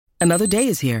Another day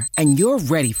is here, and you're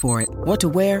ready for it. What to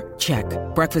wear? Check.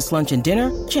 Breakfast, lunch, and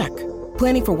dinner? Check.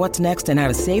 Planning for what's next and how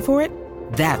to save for it?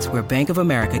 That's where Bank of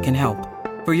America can help.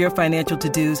 For your financial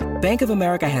to-dos, Bank of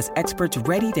America has experts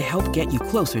ready to help get you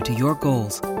closer to your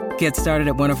goals. Get started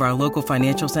at one of our local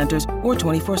financial centers or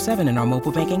 24/7 in our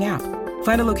mobile banking app.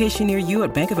 Find a location near you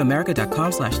at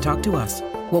bankofamerica.com/talktous.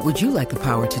 What would you like the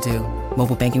power to do?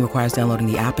 Mobile banking requires downloading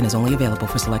the app and is only available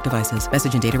for select devices.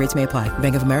 Message and data rates may apply.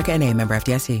 Bank of America N.A., member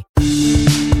FDIC.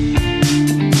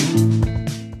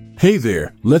 Hey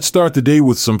there, let's start the day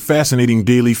with some fascinating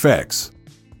daily facts.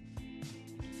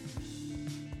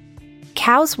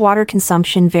 Cows' water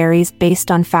consumption varies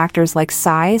based on factors like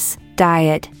size,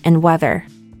 diet, and weather.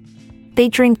 They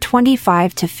drink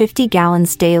 25 to 50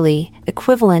 gallons daily,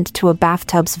 equivalent to a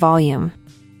bathtub's volume.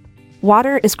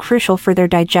 Water is crucial for their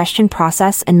digestion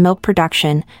process and milk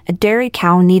production. A dairy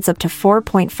cow needs up to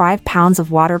 4.5 pounds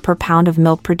of water per pound of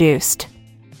milk produced.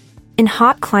 In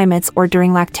hot climates or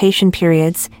during lactation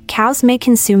periods, cows may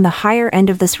consume the higher end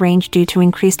of this range due to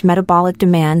increased metabolic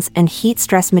demands and heat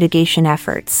stress mitigation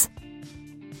efforts.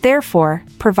 Therefore,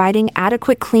 providing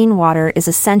adequate clean water is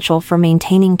essential for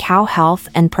maintaining cow health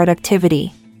and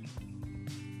productivity.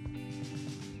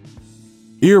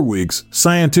 Earwigs,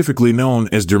 scientifically known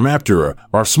as Dermaptera,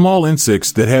 are small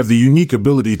insects that have the unique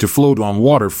ability to float on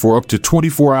water for up to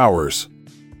 24 hours.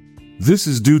 This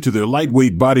is due to their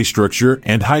lightweight body structure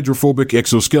and hydrophobic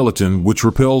exoskeleton, which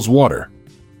repels water.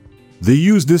 They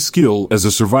use this skill as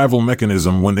a survival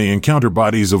mechanism when they encounter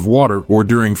bodies of water or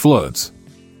during floods.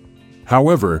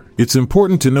 However, it's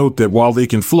important to note that while they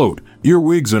can float,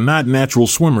 earwigs are not natural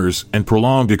swimmers, and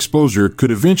prolonged exposure could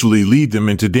eventually lead them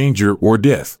into danger or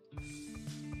death.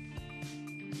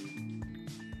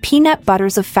 Peanut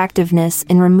butter's effectiveness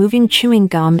in removing chewing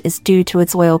gum is due to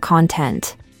its oil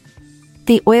content.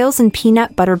 The oils in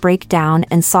peanut butter break down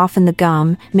and soften the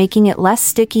gum, making it less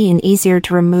sticky and easier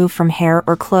to remove from hair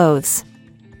or clothes.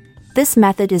 This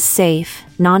method is safe,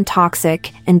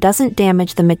 non-toxic, and doesn't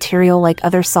damage the material like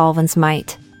other solvents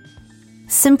might.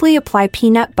 Simply apply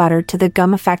peanut butter to the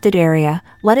gum-affected area,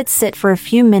 let it sit for a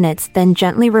few minutes, then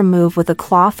gently remove with a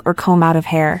cloth or comb out of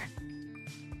hair.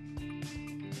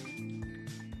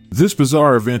 This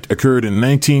bizarre event occurred in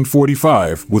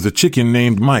 1945 with a chicken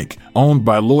named Mike, owned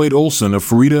by Lloyd Olson of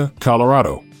Farida,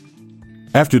 Colorado.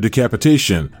 After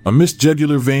decapitation, a missed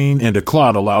jugular vein and a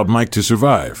clot allowed Mike to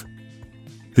survive.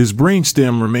 His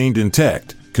brainstem remained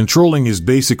intact, controlling his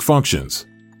basic functions.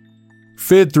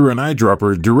 Fed through an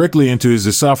eyedropper directly into his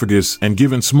esophagus and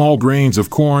given small grains of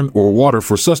corn or water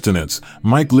for sustenance,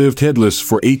 Mike lived headless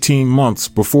for 18 months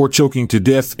before choking to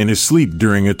death in his sleep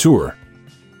during a tour.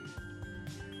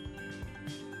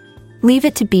 Leave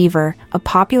It to Beaver, a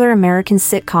popular American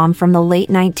sitcom from the late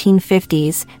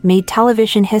 1950s, made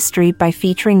television history by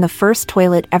featuring the first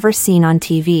toilet ever seen on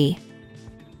TV.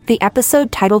 The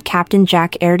episode titled Captain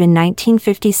Jack aired in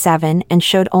 1957 and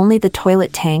showed only the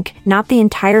toilet tank, not the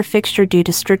entire fixture due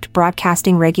to strict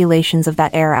broadcasting regulations of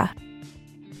that era.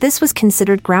 This was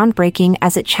considered groundbreaking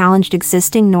as it challenged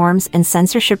existing norms and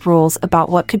censorship rules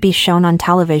about what could be shown on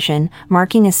television,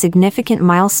 marking a significant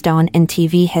milestone in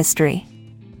TV history.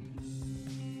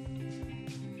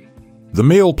 The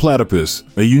male platypus,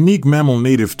 a unique mammal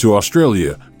native to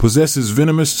Australia, possesses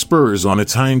venomous spurs on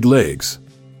its hind legs.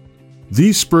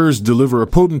 These spurs deliver a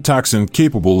potent toxin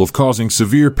capable of causing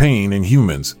severe pain in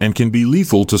humans and can be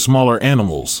lethal to smaller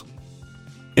animals.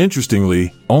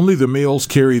 Interestingly, only the males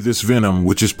carry this venom,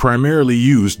 which is primarily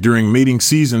used during mating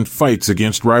season fights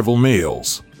against rival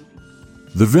males.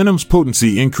 The venom's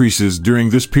potency increases during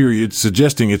this period,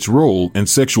 suggesting its role in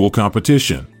sexual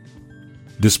competition.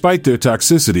 Despite their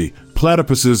toxicity,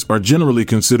 platypuses are generally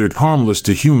considered harmless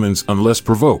to humans unless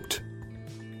provoked.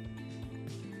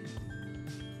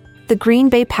 The Green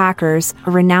Bay Packers,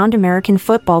 a renowned American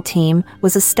football team,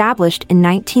 was established in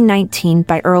 1919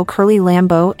 by Earl Curly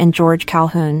Lambeau and George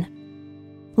Calhoun.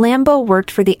 Lambeau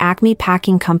worked for the Acme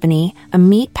Packing Company, a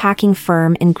meat packing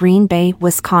firm in Green Bay,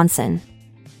 Wisconsin.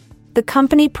 The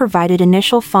company provided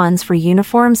initial funds for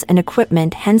uniforms and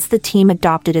equipment, hence the team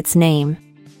adopted its name.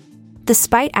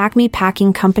 Despite Acme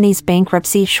Packing Company's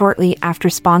bankruptcy shortly after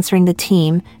sponsoring the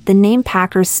team, the name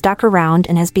Packers stuck around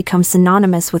and has become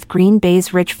synonymous with Green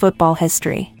Bay's rich football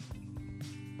history.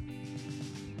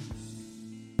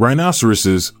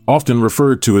 Rhinoceroses, often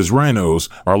referred to as rhinos,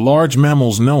 are large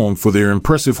mammals known for their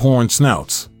impressive horned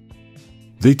snouts.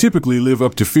 They typically live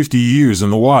up to 50 years in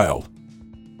the wild.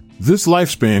 This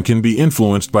lifespan can be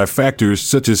influenced by factors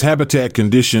such as habitat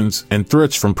conditions and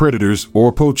threats from predators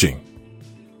or poaching.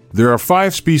 There are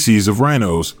 5 species of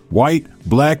rhinos: white,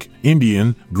 black,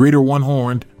 Indian, greater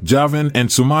one-horned, Javan,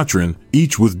 and Sumatran,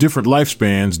 each with different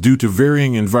lifespans due to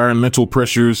varying environmental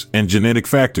pressures and genetic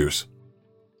factors.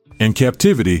 In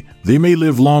captivity, they may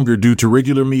live longer due to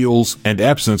regular meals and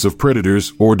absence of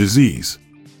predators or disease.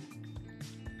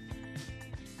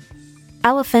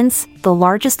 Elephants, the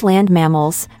largest land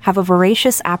mammals, have a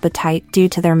voracious appetite due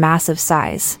to their massive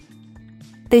size.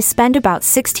 They spend about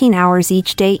 16 hours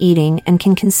each day eating and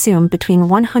can consume between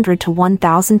 100 to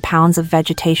 1,000 pounds of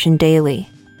vegetation daily.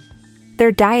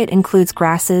 Their diet includes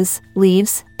grasses,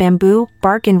 leaves, bamboo,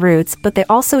 bark and roots, but they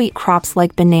also eat crops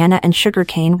like banana and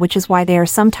sugarcane, which is why they are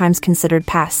sometimes considered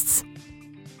pests.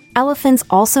 Elephants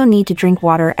also need to drink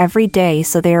water every day,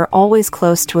 so they are always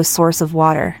close to a source of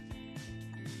water.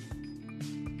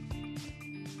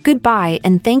 Goodbye,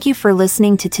 and thank you for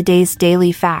listening to today's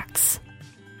Daily Facts.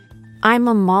 I'm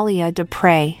Amalia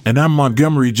Dupre. And I'm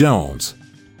Montgomery Jones.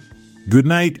 Good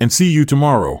night and see you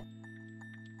tomorrow.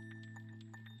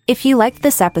 If you liked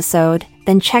this episode,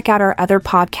 then check out our other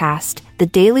podcast, the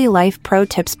Daily Life Pro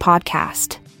Tips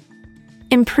Podcast.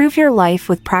 Improve your life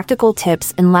with practical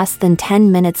tips in less than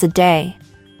 10 minutes a day.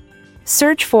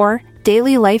 Search for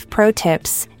Daily Life Pro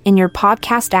Tips in your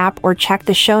podcast app or check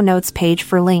the show notes page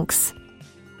for links.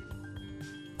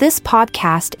 This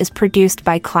podcast is produced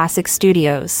by Classic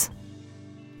Studios.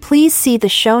 Please see the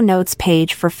show notes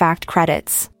page for fact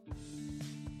credits.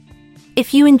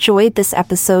 If you enjoyed this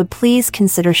episode, please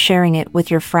consider sharing it with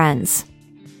your friends.